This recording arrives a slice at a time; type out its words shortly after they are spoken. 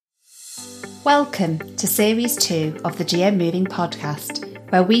Welcome to Series 2 of the GM Moving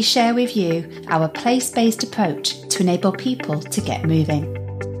podcast, where we share with you our place-based approach to enable people to get moving.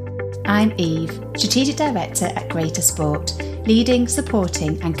 I'm Eve, Strategic Director at Greater Sport, leading,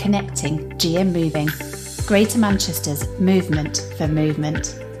 supporting and connecting GM Moving, Greater Manchester's movement for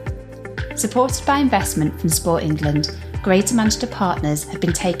movement. Supported by investment from Sport England, Greater Manchester partners have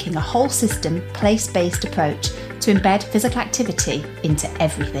been taking a whole system, place-based approach to embed physical activity into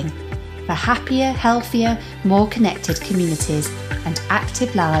everything, for happier, healthier, more connected communities and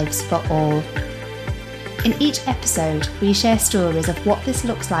active lives for all. In each episode, we share stories of what this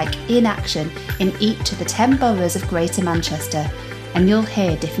looks like in action in each of the 10 boroughs of Greater Manchester, and you'll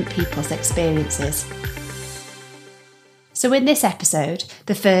hear different people's experiences. So in this episode,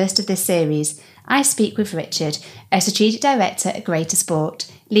 the first of this series, I speak with Richard, a Strategic Director at Greater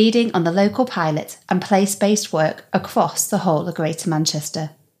Sport, leading on the local pilot and place-based work across the whole of Greater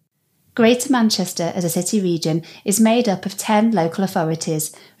Manchester. Greater Manchester as a city region is made up of 10 local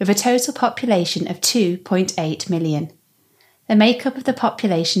authorities with a total population of 2.8 million. The makeup of the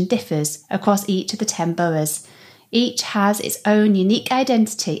population differs across each of the 10 boroughs. Each has its own unique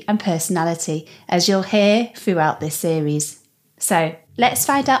identity and personality, as you'll hear throughout this series. So let's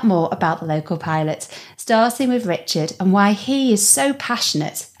find out more about the local pilot, starting with Richard and why he is so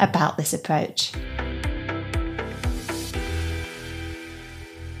passionate about this approach.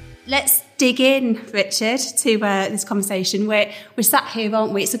 Let's dig in, Richard, to this conversation. We're sat here,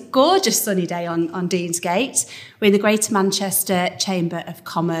 aren't we? It's a gorgeous sunny day on Deansgate. We're in the Greater Manchester Chamber of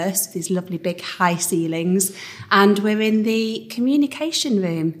Commerce, with these lovely big high ceilings, and we're in the communication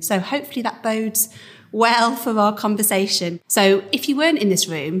room. So hopefully that bodes well for our conversation. So if you weren't in this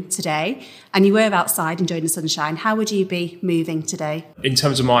room today and you were outside enjoying the sunshine, how would you be moving today? In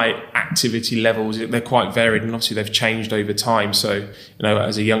terms of my activity levels, they're quite varied, and obviously they've changed over time. So,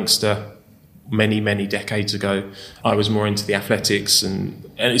 as a youngster, many decades ago, I was more into the athletics,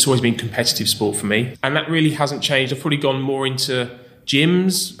 and it's always been competitive sport for me. And that really hasn't changed. I've probably gone more into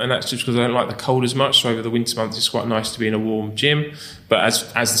gyms, and that's just because I don't like the cold as much. So over the winter months, it's quite nice to be in a warm gym. But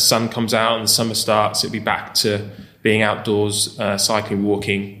as the sun comes out and the summer starts, it'll be back to being outdoors, cycling,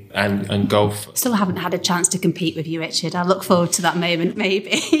 walking, and golf. Still haven't had a chance to compete with you, Richard. I look forward to that moment,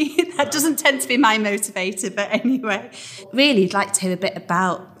 maybe. That doesn't tend to be my motivator, but anyway. Really, I'd like to hear a bit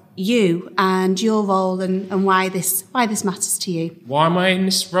about you and your role and why this matters to you. Why am I in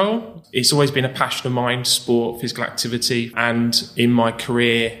this role? It's always been a passion of mine, sport, physical activity, and in my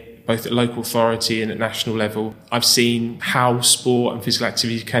career, both at local authority and at national level, I've seen how sport and physical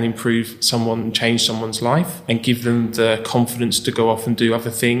activity can improve someone and change someone's life and give them the confidence to go off and do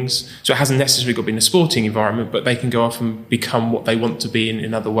other things. So it hasn't necessarily got to be in a sporting environment, but they can go off and become what they want to be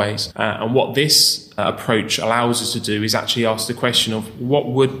in other ways. And what this approach allows us to do is actually ask the question of what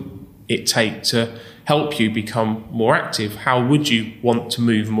would it take to help you become more active? How would you want to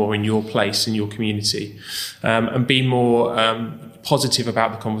move more in your place, in your community, and be more positive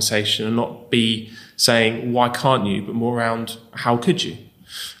about the conversation and not be saying, why can't you, but more around, how could you?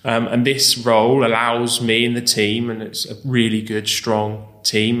 And this role allows me and the team, and it's a really good, strong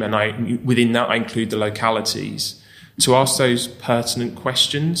team, and within that I include the localities, to ask those pertinent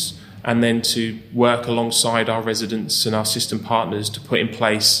questions and then to work alongside our residents and our system partners to put in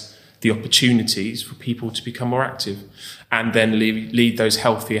place the opportunities for people to become more active and then lead those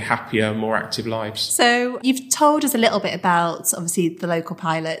healthier, happier, more active lives. So you've told us a little bit about, obviously, the local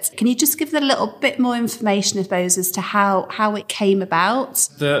pilot. Can you just give us a little bit more information, I suppose, as to how it came about?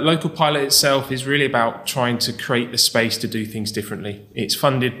 The local pilot itself is really about trying to create the space to do things differently. It's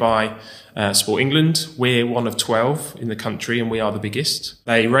funded by Sport England. We're one of 12 in the country, and we are the biggest.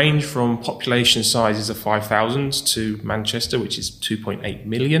 They range from population sizes of 5,000 to Manchester, which is 2.8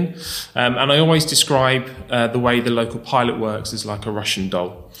 million. And I always describe the way the local pilot works as like a Russian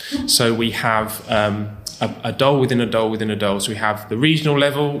doll. So we have a doll within a doll within a doll. So we have the regional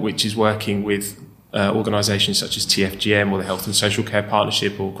level, which is working with organisations such as TFGM or the Health and Social Care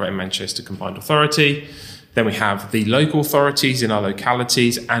Partnership or Greater Manchester Combined Authority. Then we have the local authorities in our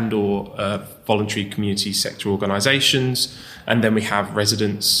localities and or voluntary community sector organisations. And then we have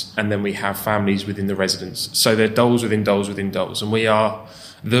residents, and then we have families within the residents. So they're dolls within dolls within dolls. And we are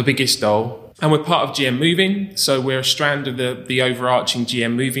the biggest doll. And we're part of GM Moving. So we're a strand of the overarching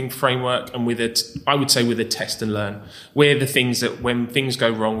GM Moving framework. And I would say we're the test and learn. We're the things that when things go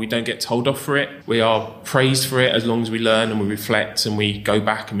wrong, we don't get told off for it. We are praised for it as long as we learn and we reflect and we go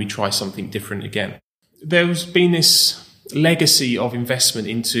back and we try something different again. There's been this legacy of investment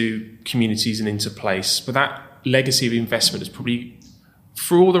into communities and into place, but that legacy of investment has probably,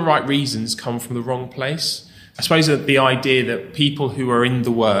 for all the right reasons, come from the wrong place. I suppose that the idea that people who are in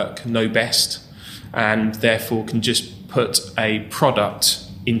the work know best and therefore can just put a product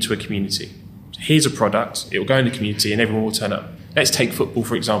into a community. Here's a product, it will go in the community and everyone will turn up. Let's take football,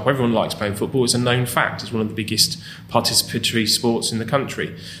 for example. Everyone likes playing football. It's a known fact. It's one of the biggest participatory sports in the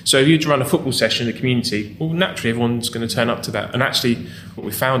country. So if you run a football session in the community, well, naturally, everyone's going to turn up to that. And actually, what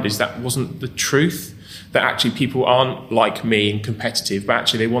we found is that wasn't the truth, that actually people aren't like me and competitive, but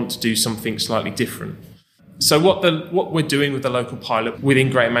actually they want to do something slightly different. So what we're doing with the local pilot within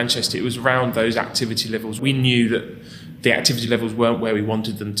Greater Manchester, it was around those activity levels. We knew that the activity levels weren't where we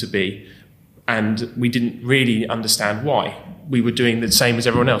wanted them to be, and we didn't really understand why. We were doing the same as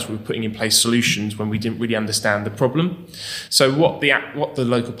everyone else. We were putting in place solutions when we didn't really understand the problem. So what the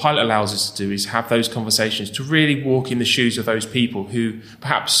local pilot allows us to do is have those conversations, to really walk in the shoes of those people who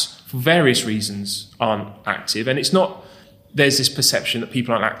perhaps for various reasons aren't active. And it's not, there's this perception that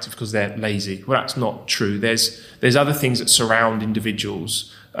people aren't active because they're lazy. Well, that's not true. There's other things that surround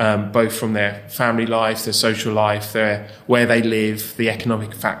individuals, both from their family life, their social life, where they live, the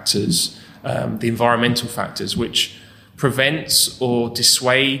economic factors, the environmental factors, which prevents or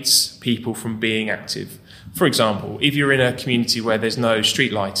dissuades people from being active. For example, if you're in a community where there's no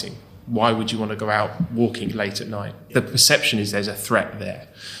street lighting, why would you want to go out walking late at night? The perception is there's a threat there.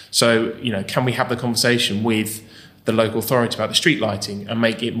 So, can we have the conversation with the local authority about the street lighting and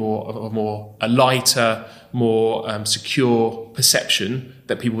make it a lighter, more secure perception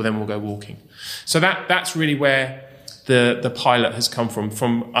that people then will go walking? So that's really where the pilot has come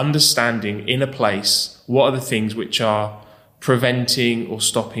from understanding in a place what are the things which are preventing or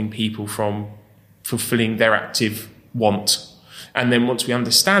stopping people from fulfilling their active want. And then once we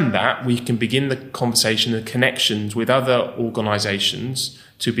understand that, we can begin the conversation and connections with other organisations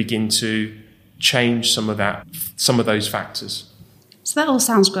to begin to change some of those factors. So that all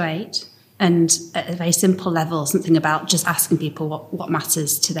sounds great. And at a very simple level, something about just asking people what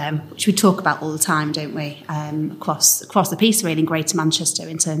matters to them, which we talk about all the time, don't we? Across the piece, really, in Greater Manchester,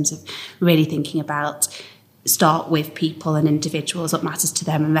 in terms of really thinking about start with people and individuals, what matters to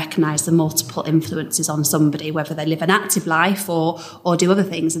them, and recognise the multiple influences on somebody, whether they live an active life or do other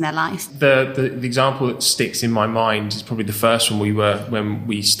things in their life. The example that sticks in my mind is probably the first one when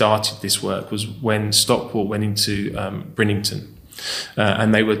we started this work was when Stockport went into Brinnington.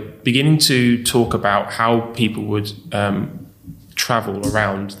 And they were beginning to talk about how people would travel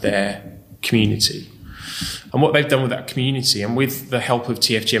around their community and what they've done with that community and with the help of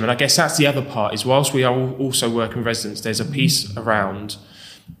TFGM. And I guess that's the other part is whilst we are also working with residents, there's a piece around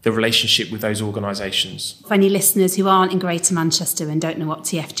the relationship with those organisations. For any listeners who aren't in Greater Manchester and don't know what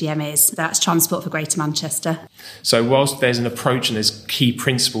TFGM is, that's Transport for Greater Manchester. So whilst there's an approach and there's key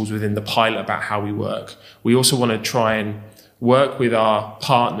principles within the pilot about how we work, we also want to try and work with our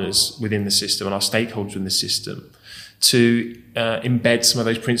partners within the system and our stakeholders within the system to embed some of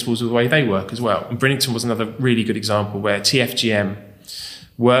those principles of the way they work as well. And Brinnington was another really good example where TFGM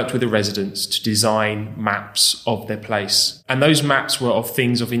worked with the residents to design maps of their place. And those maps were of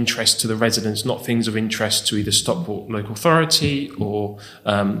things of interest to the residents, not things of interest to either Stockport Local Authority or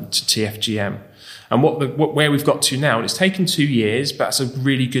to TFGM. And where we've got to now, and it's taken 2 years, but that's a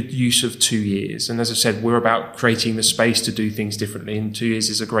really good use of 2 years. And as I said, we're about creating the space to do things differently, and 2 years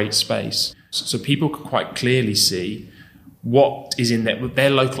is a great space. So people can quite clearly see what is in their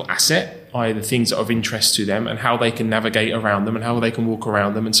local asset, i.e. the things that are of interest to them, and how they can navigate around them and how they can walk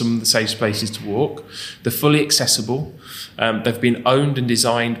around them, and some of the safe places to walk. They're fully accessible. They've been owned and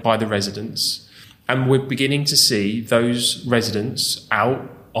designed by the residents. And we're beginning to see those residents out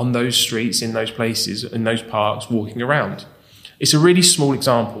on those streets, in those places, in those parks, walking around. It's a really small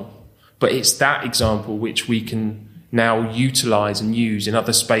example, but it's that example which we can now utilise and use in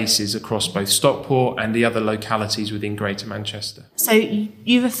other spaces across both Stockport and the other localities within Greater Manchester. So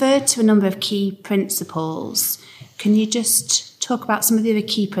you referred to a number of key principles. Can you just talk about some of the other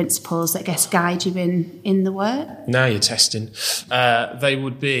key principles that I guess guide you in the work? Now you're testing. They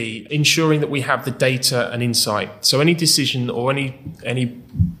would be ensuring that we have the data and insight. So any decision or any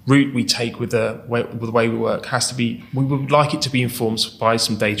route we take with the way we work has to be, we would like it to be informed by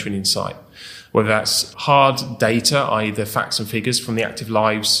some data and insight. Whether that's hard data, i.e. the facts and figures from the Active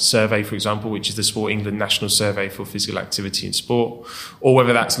Lives survey, for example, which is the Sport England National Survey for Physical Activity in Sport, or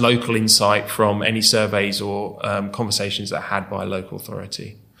whether that's local insight from any surveys or conversations that are had by a local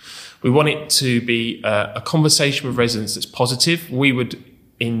authority. We want it to be a conversation with residents that's positive. We would,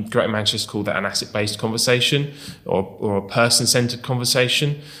 in Greater Manchester, call that an asset-based conversation or a person-centred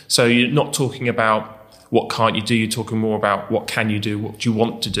conversation. So you're not talking about what can't you do, you're talking more about what can you do, what do you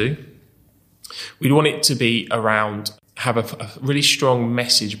want to do. We want it to be around have a really strong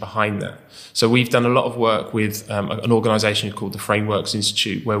message behind that. So we've done a lot of work with an organisation called the Frameworks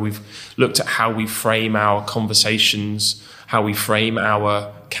Institute, where we've looked at how we frame our conversations, how we frame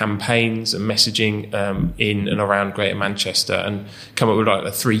our campaigns and messaging in and around Greater Manchester, and come up with like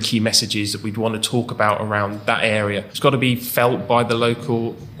the 3 key messages that we'd want to talk about around that area. It's got to be felt by the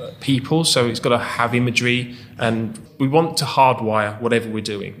local people, so it's got to have imagery, and we want to hardwire whatever we're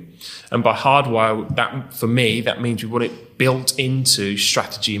doing. And by hardwire, that for me, that means we want it built into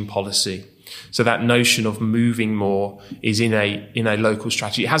strategy and policy. So that notion of moving more is in a local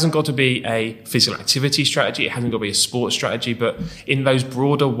strategy. It hasn't got to be a physical activity strategy. It hasn't got to be a sports strategy, but in those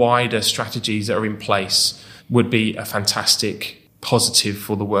broader, wider strategies that are in place would be a fantastic positive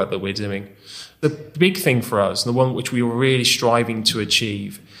for the work that we're doing. The big thing for us, the one which we were really striving to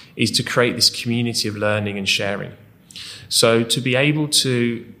achieve, is to create this community of learning and sharing. So to be able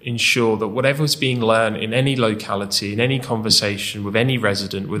to ensure that whatever is being learned in any locality, in any conversation, with any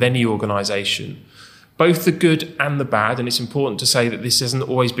resident, with any organisation, both the good and the bad, and it's important to say that this hasn't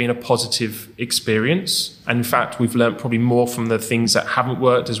always been a positive experience. And in fact, we've learned probably more from the things that haven't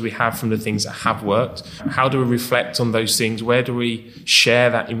worked as we have from the things that have worked. How do we reflect on those things? Where do we share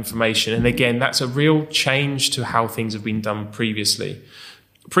that information? And again, that's a real change to how things have been done previously.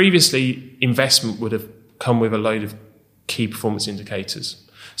 Previously, investment would have come with a load of key performance indicators.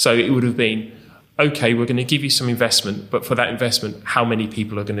 So it would have been, okay, we're going to give you some investment, but for that investment, how many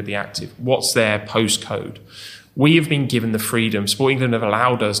people are going to be active? What's their postcode? We have been given the freedom. Sport England have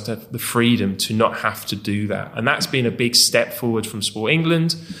allowed us the freedom to not have to do that. And that's been a big step forward from Sport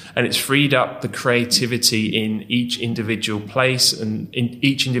England. And it's freed up the creativity in each individual place and in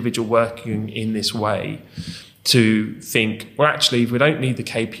each individual working in this way to think, well, actually, if we don't need the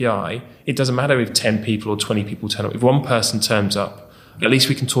KPI, it doesn't matter if 10 people or 20 people turn up. If one person turns up, at least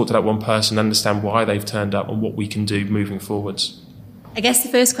we can talk to that one person, understand why they've turned up and what we can do moving forwards. I guess the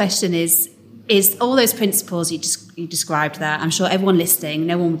first question is all those principles you described there, I'm sure everyone listening,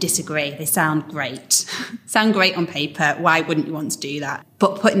 no one would disagree. They sound great. Sound great on paper. Why wouldn't you want to do that?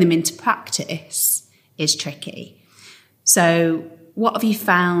 But putting them into practice is tricky. So what have you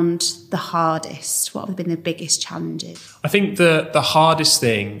found the hardest? What have been the biggest challenges? I think the hardest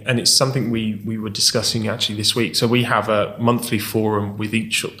thing, and it's something we were discussing actually this week, so we have a monthly forum with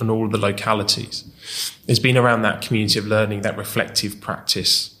each and all of the localities. It's been around that community of learning, that reflective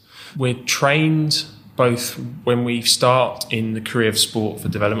practice. We're trained both when we start in the career of sport for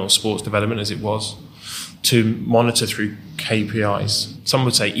development, or sports development as it was, to monitor through KPIs. Some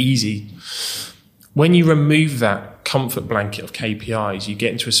would say easy. When you remove that comfort blanket of KPIs, you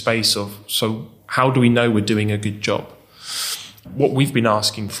get into a space of, so how do we know we're doing a good job? What we've been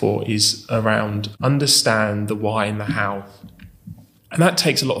asking for is around understand the why and the how. And that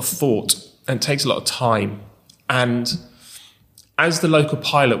takes a lot of thought and takes a lot of time. And as the local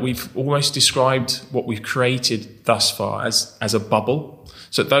pilot, we've almost described what we've created thus far as a bubble.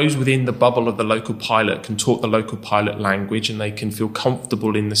 So those within the bubble of the local pilot can talk the local pilot language, and they can feel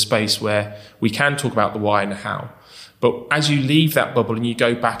comfortable in the space where we can talk about the why and the how. But as you leave that bubble and you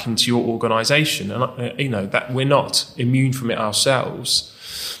go back into your organisation, and you know that we're not immune from it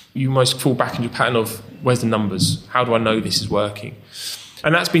ourselves, you almost fall back into a pattern of, where's the numbers? How do I know this is working?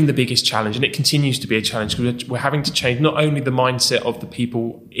 And that's been the biggest challenge, and it continues to be a challenge because we're having to change not only the mindset of the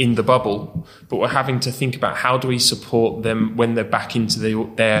people in the bubble, but we're having to think about how do we support them when they're back into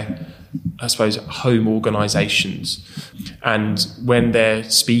their, I suppose, home organisations, and when they're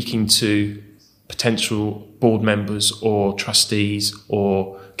speaking to potential board members or trustees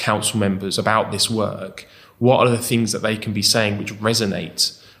or council members about this work, what are the things that they can be saying which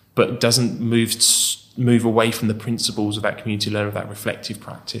resonate but doesn't move away from the principles of that community learning, of that reflective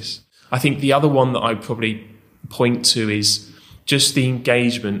practice. I think the other one that I'd probably point to is just the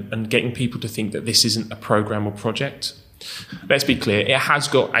engagement and getting people to think that this isn't a programme or project. Let's be clear, it has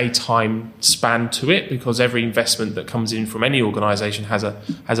got a time span to it because every investment that comes in from any organisation has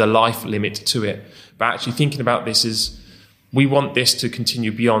a life limit to it. But actually thinking about this is, we want this to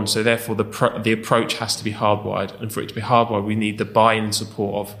continue beyond, so therefore the approach has to be hardwired. And for it to be hardwired, we need the buy-in and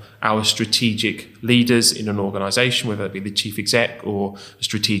support of our strategic leaders in an organisation, whether it be the chief exec or a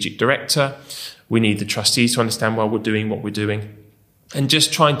strategic director. We need the trustees to understand why we're doing what we're doing. And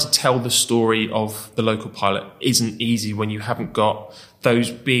just trying to tell the story of the local pilot isn't easy when you haven't got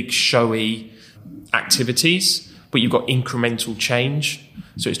those big, showy activities, but you've got incremental change.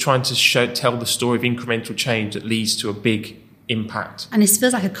 So it's trying to tell the story of incremental change that leads to a big impact. And it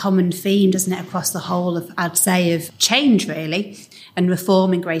feels like a common theme, doesn't it, across the whole of, I'd say, of change, really, and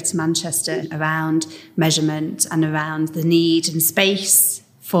reform in Greater Manchester around measurement and around the need and space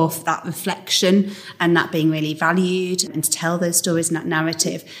for that reflection and that being really valued, and to tell those stories and that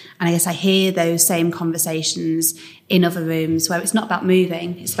narrative. And I guess I hear those same conversations in other rooms where it's not about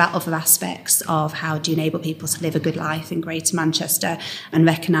moving, it's about other aspects of how do you enable people to live a good life in Greater Manchester, and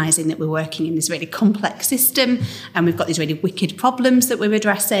recognising that we're working in this really complex system and we've got these really wicked problems that we're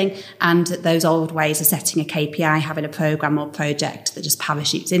addressing, and that those old ways of setting a KPI, having a programme or project that just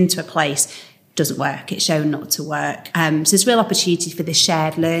parachutes into a place, doesn't work. It's shown not to work. So there's real opportunity for this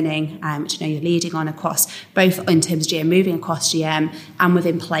shared learning, which I know you're leading on across, both in terms of GM moving across GM and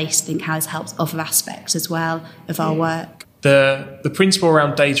within place. I think how it's helped other aspects as well of our work. The principle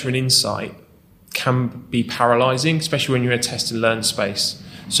around data and insight can be paralysing, especially when you're in a test and learn space.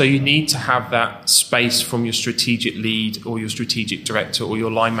 So you need to have that space from your strategic lead or your strategic director or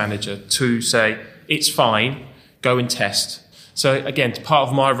your line manager to say, it's fine, go and test. So again, part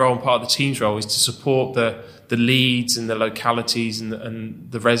of my role and part of the team's role is to support the leads and the localities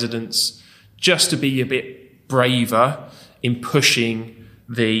and the residents, just to be a bit braver in pushing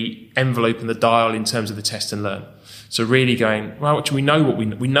the envelope and the dial in terms of the test and learn. So really going, well, we know what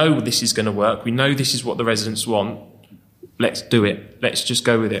we know this is going to work. We know this is what the residents want. Let's do it. Let's just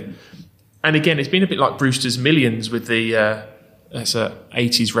go with it. And again, it's been a bit like Brewster's Millions with the that's a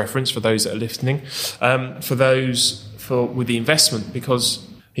 80s reference for those that are listening. With the investment, because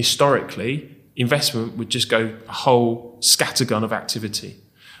historically investment would just go a whole scattergun of activity.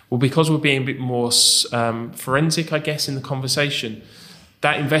 Well, because we're being a bit more forensic, I guess, in the conversation,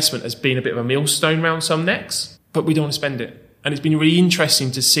 that investment has been a bit of a millstone around some necks, but we don't want to spend it. And it's been really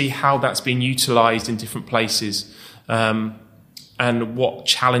interesting to see how that's been utilised in different places, and what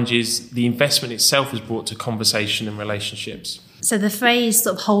challenges the investment itself has brought to conversation and relationships. So the phrase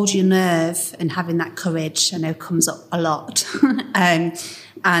sort of hold your nerve and having that courage, I know, comes up a lot.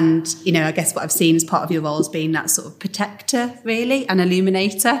 And, you know, I guess what I've seen as part of your role has been that sort of protector, really, and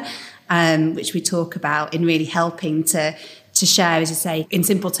illuminator, which we talk about in really helping to share, as you say, in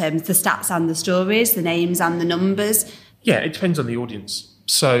simple terms, the stats and the stories, the names and the numbers. Yeah, it depends on the audience.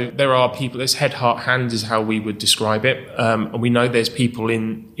 So there are people, there's head, heart, hands is how we would describe it. And we know there's people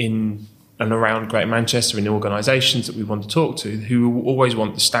in and around Greater Manchester in organisations that we want to talk to who always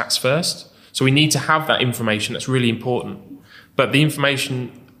want the stats first. So we need to have that information. That's really important. But the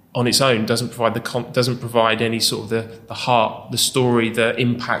information on its own doesn't provide any sort of the heart, the story, the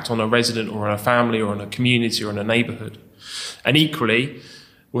impact on a resident or on a family or on a community or on a neighbourhood. And equally,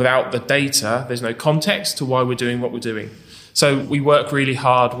 without the data, there's no context to why we're doing what we're doing. So we work really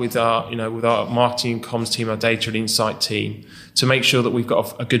hard with our marketing and comms team, our data and insight team, to make sure that we've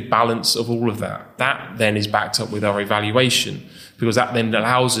got a good balance of all of that. That then is backed up with our evaluation, because that then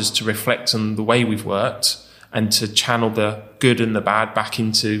allows us to reflect on the way we've worked and to channel the good and the bad back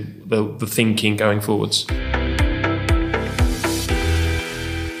into the thinking going forwards.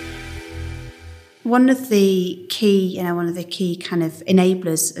 One of the key kind of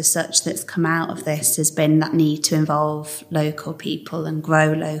enablers as such that's come out of this has been that need to involve local people and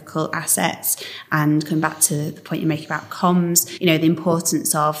grow local assets. And coming back to the point you make about comms, you know, the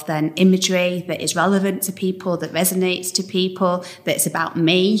importance of then imagery that is relevant to people, that resonates to people, that's about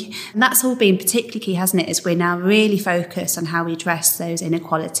me. And that's all been particularly key, hasn't it, as we're now really focused on how we address those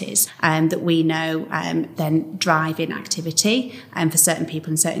inequalities that we know then drive inactivity for certain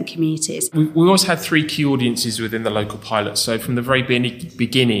people in certain communities. We always had 3 key audiences within the local pilot. So from the very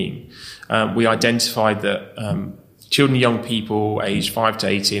beginning, we identified that children and young people aged 5 to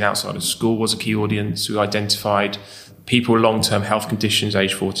 18 outside of school was a key audience. We identified people with long-term health conditions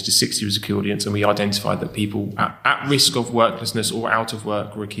aged 40 to 60 was a key audience. And we identified that people at risk of worklessness or out of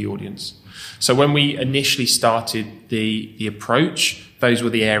work were a key audience. So when we initially started the approach, those were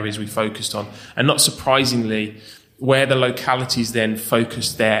the areas we focused on. And not surprisingly, where the localities then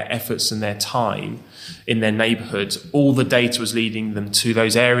focused their efforts and their time in their neighbourhoods, all the data was leading them to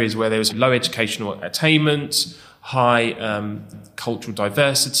those areas where there was low educational attainment, high cultural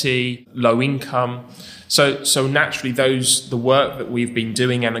diversity, low income. So naturally, the work that we've been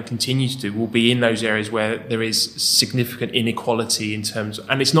doing and continue to do will be in those areas where there is significant inequality in terms of,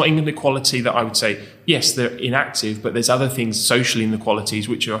 and it's not inequality that I would say, yes, they're inactive, but there's other things, social inequalities,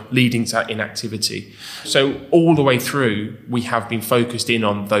 which are leading to inactivity. So all the way through, we have been focused in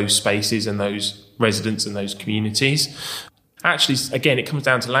on those spaces and those residents and those communities. Actually, again, it comes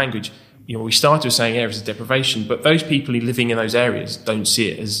down to language. You know, we started with saying areas of deprivation, but those people living in those areas don't see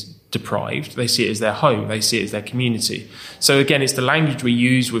it as deprived. They see it as their home. They see it as their community. So again, it's the language we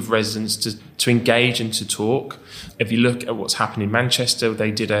use with residents to engage and to talk. If you look at what's happened in Manchester,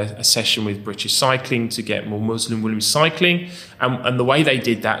 they did a session with British Cycling to get more Muslim women cycling. And the way they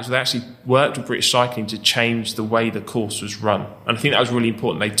did that is they actually worked with British Cycling to change the way the course was run. And I think that was really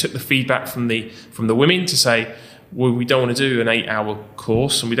important. They took the feedback from the women to say, well, we don't want to do an 8-hour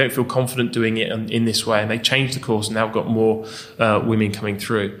course and we don't feel confident doing it in this way. And they changed the course and now we've got more women coming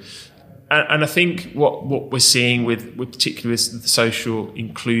through. And I think what we're seeing with particularly with the social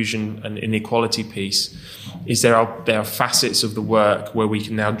inclusion and inequality piece is there are facets of the work where we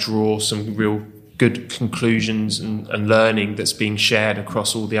can now draw some real good conclusions and learning that's being shared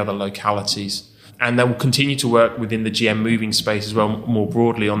across all the other localities. And they will continue to work within the GM moving space as well, more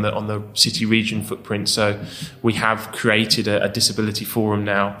broadly on the city region footprint. So we have created a disability forum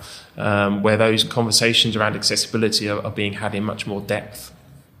now where those conversations around accessibility are being had in much more depth.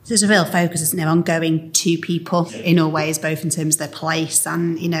 So there's a real focus, isn't there, on going to people in all ways, both in terms of their place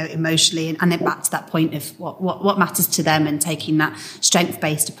and, emotionally, and then back to that point of what matters to them and taking that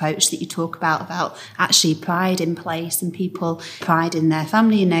strength-based approach that you talk about actually pride in place and people, pride in their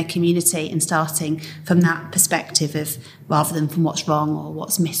family and their community, and starting from that perspective of rather than from what's wrong or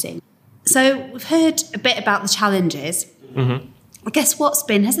what's missing. So we've heard a bit about the challenges. Mm-hmm. I guess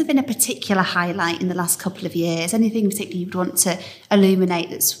has there been a particular highlight in the last couple of years? Anything particularly you'd want to illuminate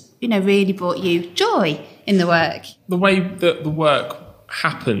that's, really brought you joy in the work? The way that the work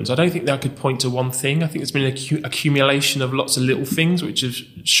happens, I don't think that I could point to one thing. I think there's been an accumulation of lots of little things which have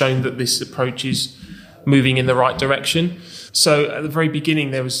shown that this approach is moving in the right direction. So at the very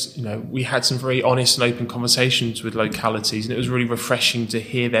beginning, there was, we had some very honest and open conversations with localities, and it was really refreshing to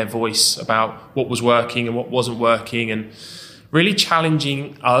hear their voice about what was working and what wasn't working, and really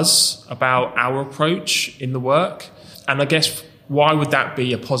challenging us about our approach in the work. And I guess, why would that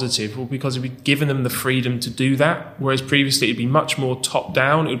be a positive? Well, because we've given them the freedom to do that, whereas previously it'd be much more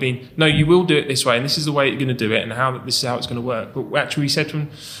top-down. It would be, no, you will do it this way, and this is the way you're going to do it, and this is how it's going to work. But actually we said to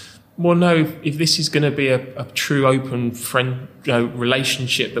them, well, no, if this is going to be a true open friend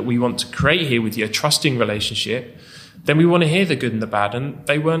relationship that we want to create here with you, a trusting relationship, then we want to hear the good and the bad. And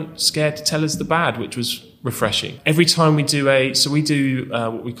they weren't scared to tell us the bad, which was refreshing. Every time we do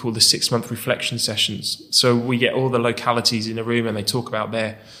what we call the 6-month reflection sessions. So we get all the localities in a room and they talk about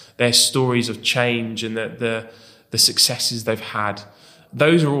their stories of change and the successes they've had.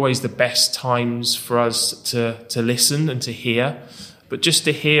 Those are always the best times for us to listen and to hear. But just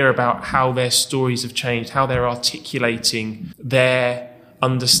to hear about how their stories have changed, how they're articulating their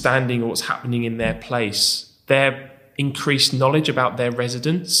understanding of what's happening in their place, their increased knowledge about their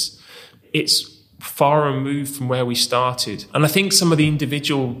residents. It's far removed from where we started. And I think some of the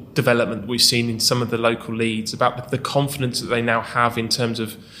individual development we've seen in some of the local leads about the confidence that they now have in terms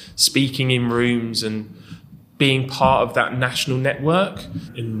of speaking in rooms and being part of that national network.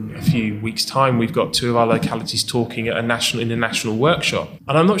 In a few weeks' time, we've got 2 of our localities talking at a national workshop.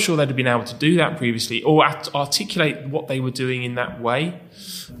 And I'm not sure they'd have been able to do that previously or articulate what they were doing in that way.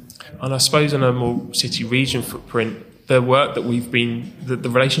 And I suppose on a more city region footprint, the work that the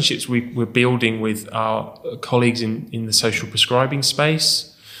relationships we're building with our colleagues in the social prescribing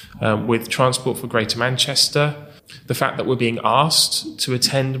space, with Transport for Greater Manchester, the fact that we're being asked to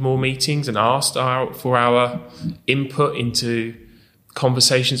attend more meetings and asked for our input into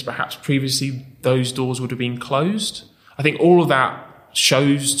conversations perhaps previously those doors would have been closed. I think all of that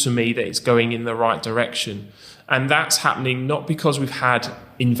shows to me that it's going in the right direction. And that's happening not because we've had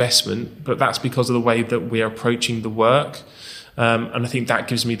investment, but that's because of the way that we're approaching the work. And I think that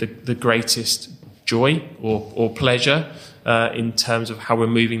gives me the greatest joy or pleasure in terms of how we're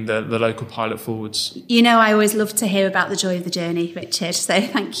moving the local pilot forwards. I always love to hear about the joy of the journey, Richard, so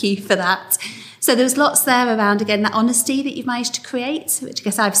thank you for that. So there's lots there around, again, that honesty that you've managed to create, which I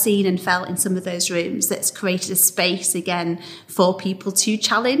guess I've seen and felt in some of those rooms, that's created a space, again, for people to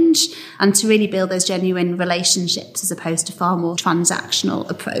challenge and to really build those genuine relationships as opposed to far more transactional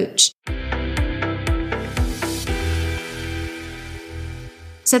approach.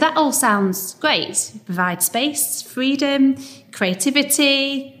 So that all sounds great. Provide space, freedom,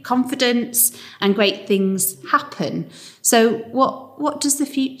 creativity, confidence, and great things happen. So what does the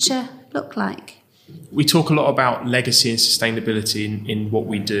future look like? We talk a lot about legacy and sustainability in what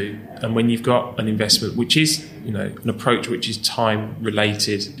we do. And when you've got an investment, which is, an approach which is time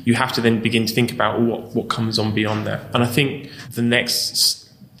related, you have to then begin to think about what comes on beyond that. And I think the next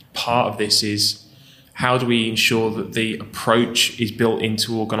part of this is, how do we ensure that the approach is built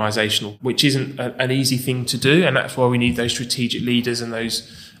into organisational, which isn't an easy thing to do, and that's why we need those strategic leaders and those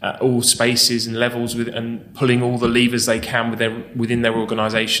all spaces and levels and pulling all the levers they can within their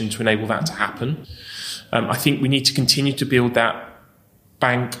organisation to enable that to happen. I think we need to continue to build that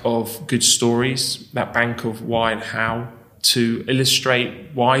bank of good stories, that bank of why and how, to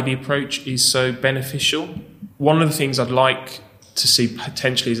illustrate why the approach is so beneficial. One of the things I'd like to see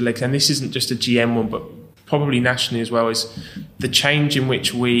potentially as a legacy, and this isn't just a GM one, but probably nationally as well, is the change in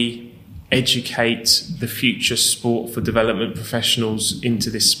which we educate the future sport for development professionals into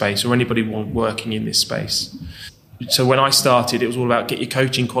this space, or anybody working in this space. So when I started, it was all about get your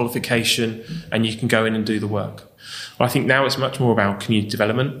coaching qualification and you can go in and do the work. Well, I think now it's much more about community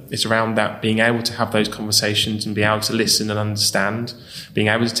development. It's around that, being able to have those conversations and be able to listen and understand, being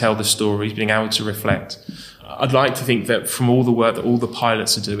able to tell the stories, being able to reflect. I'd like to think that from all the work that all the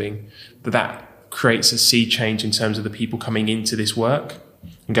pilots are doing, that creates a sea change in terms of the people coming into this work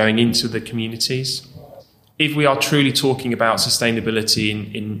and going into the communities. If we are truly talking about sustainability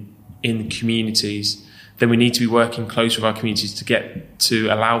in communities, then we need to be working close with our communities to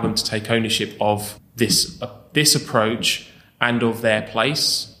allow them to take ownership of this approach and of their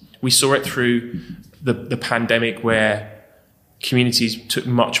place. We saw it through the pandemic, where communities took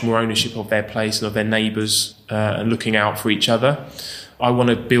much more ownership of their place and of their neighbours and looking out for each other. I want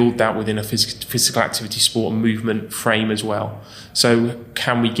to build that within a physical activity, sport and movement frame as well. So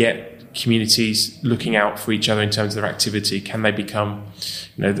can we get communities looking out for each other in terms of their activity? Can they become,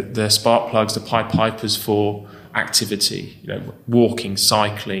 the spark plugs, the Pied Pipers for activity, walking,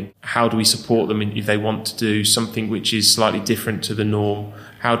 cycling? How do we support them if they want to do something which is slightly different to the norm?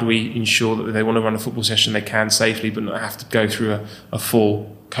 How do we ensure that if they want to run a football session, they can safely, but not have to go through a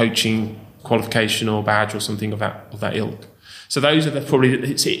full coaching qualification or badge or something of that ilk? So those are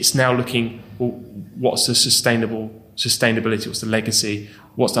it's now looking, well, what's the sustainability, what's the legacy,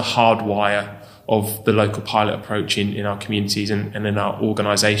 what's the hardwire of the local pilot approach in our communities and in our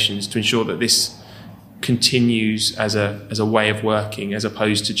organisations to ensure that this continues as a way of working, as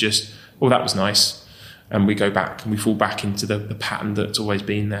opposed to just, well, that was nice, and we go back and we fall back into the pattern that's always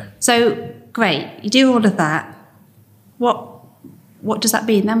been there. So great, you do all of that. What does that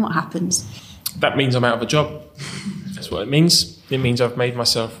mean then? What happens? That means I'm out of a job. That's what it means. It means I've made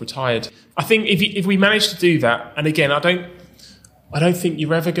myself retired. I think if we manage to do that, and again, I don't think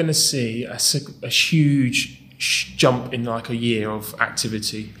you're ever going to see a huge jump in like a year of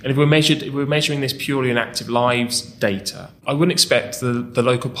activity. And if we're measuring this purely in active lives data, I wouldn't expect the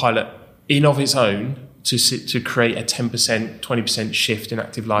local pilot in of its own to create a 10%, 20% shift in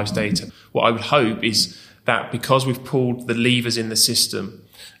active lives data. What I would hope is that because we've pulled the levers in the system,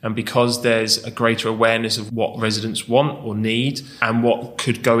 and because there's a greater awareness of what residents want or need and what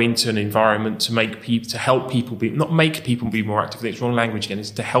could go into an environment to help people not make people be more active, it's wrong language again, it's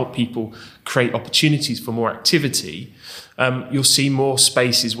to help people create opportunities for more activity, you'll see more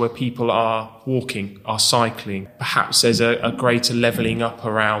spaces where people are walking, are cycling. Perhaps there's a greater levelling up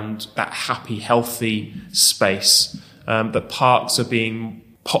around that happy, healthy space, that parks are being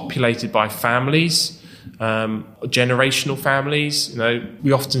populated by families, generational families.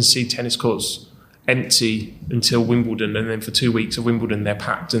 We often see tennis courts empty until Wimbledon, and then for 2 weeks of Wimbledon they're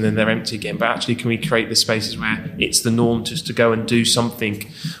packed and then they're empty again. But actually, can we create the spaces where it's the norm just to go and do something,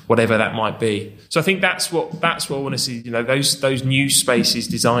 whatever that might be? So I think that's what I want to see. Those new spaces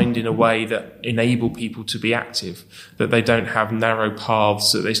designed in a way that enable people to be active, that they don't have narrow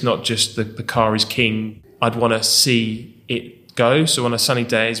paths, that it's not just the car is king. I'd want to see it go. So on a sunny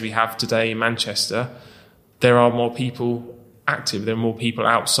day, as we have today in Manchester, there are more people active. There are more people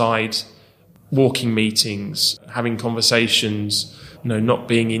outside, walking meetings, having conversations, not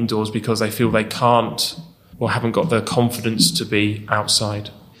being indoors because they feel they can't or haven't got the confidence to be outside.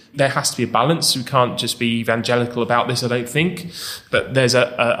 There has to be a balance. We can't just be evangelical about this, I don't think. But there's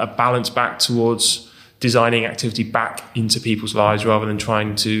a balance back towards designing activity back into people's lives rather than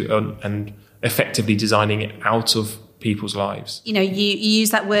trying to and effectively designing it out of people's lives. You use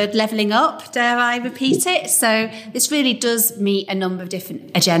that word levelling up, dare I repeat it? So this really does meet a number of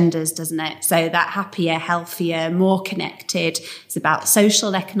different agendas, doesn't it? So that happier, healthier, more connected. It's about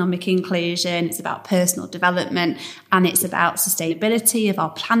social economic inclusion. It's about personal development, and it's about sustainability of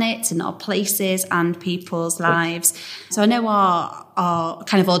our planet and our places and people's lives. So I know our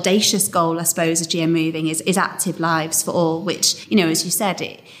kind of audacious goal, I suppose, as GM Moving is active lives for all, which, as you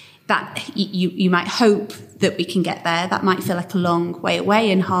said, that you might hope that we can get there. That might feel like a long way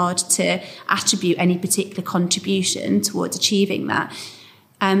away and hard to attribute any particular contribution towards achieving that.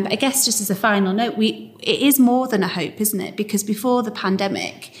 But I guess just as a final note, it is more than a hope, isn't it? Because before the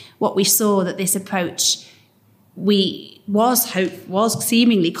pandemic, what we saw that this approach was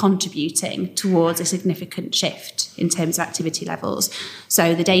seemingly contributing towards a significant shift in terms of activity levels.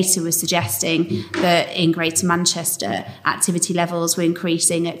 So the data was suggesting that in Greater Manchester, activity levels were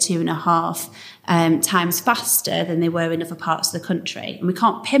increasing at 2.5 times faster than they were in other parts of the country. And we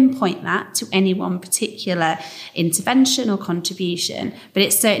can't pinpoint that to any one particular intervention or contribution, but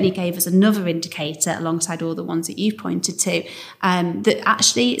it certainly gave us another indicator alongside all the ones that you've pointed to, that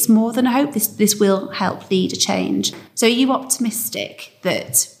actually it's more than a hope. This will help lead a change. So are you optimistic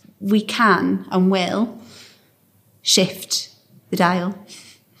that we can and will shift the dial?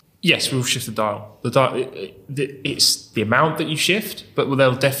 Yes, we'll shift the dial. It's the amount that you shift, but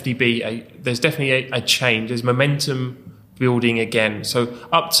there's definitely a change. There's momentum building again. So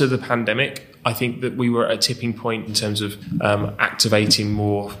up to the pandemic, I think that we were at a tipping point in terms of activating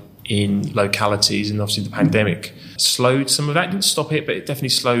more in localities, and obviously the pandemic slowed some of that. It didn't stop it, but it definitely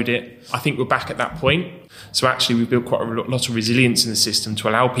slowed it. I think we're back at that point. So actually we've built quite a lot of resilience in the system to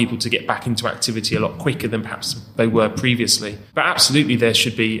allow people to get back into activity a lot quicker than perhaps they were previously. But absolutely there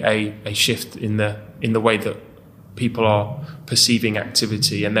should be a shift in the way that people are perceiving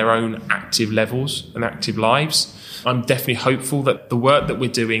activity and their own active levels and active lives. I'm definitely hopeful that the work that we're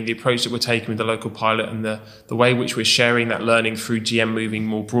doing, the approach that we're taking with the local pilot, and the way in which we're sharing that learning through GM Moving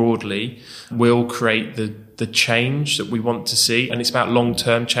more broadly will create the change that we want to see. And it's about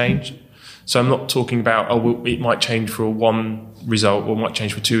long-term change. So I'm not talking about, it might change for one result or it might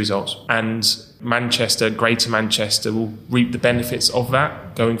change for two results. And Greater Manchester will reap the benefits of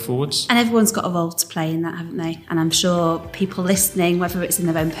that going forwards. And everyone's got a role to play in that, haven't they? And I'm sure people listening, whether it's in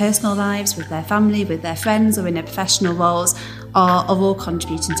their own personal lives, with their family, with their friends, or in their professional roles, are all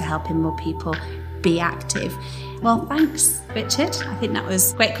contributing to helping more people be active. Well, thanks, Richard. I think that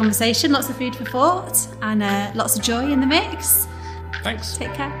was a great conversation, lots of food for thought, and lots of joy in the mix. Thanks.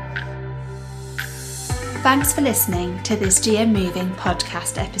 Take care. Thanks for listening to this GM Moving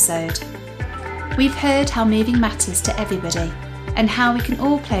podcast episode. We've heard how moving matters to everybody and how we can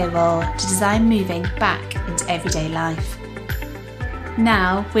all play a role to design moving back into everyday life.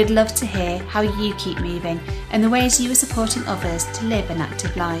 Now, we'd love to hear how you keep moving and the ways you are supporting others to live an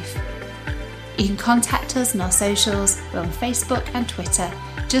active life. You can contact us on our socials. We're on Facebook and Twitter.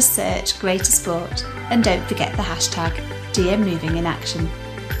 Just search Greater Sport and don't forget the hashtag GM Moving in Action.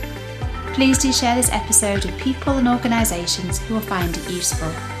 Please do share this episode with people and organisations who will find it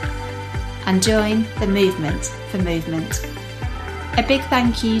useful. And join the movement for movement. A big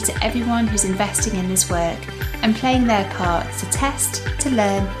thank you to everyone who's investing in this work and playing their part to test, to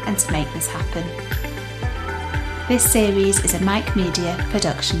learn and to make this happen. This series is a Mike Media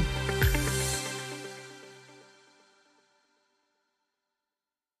production.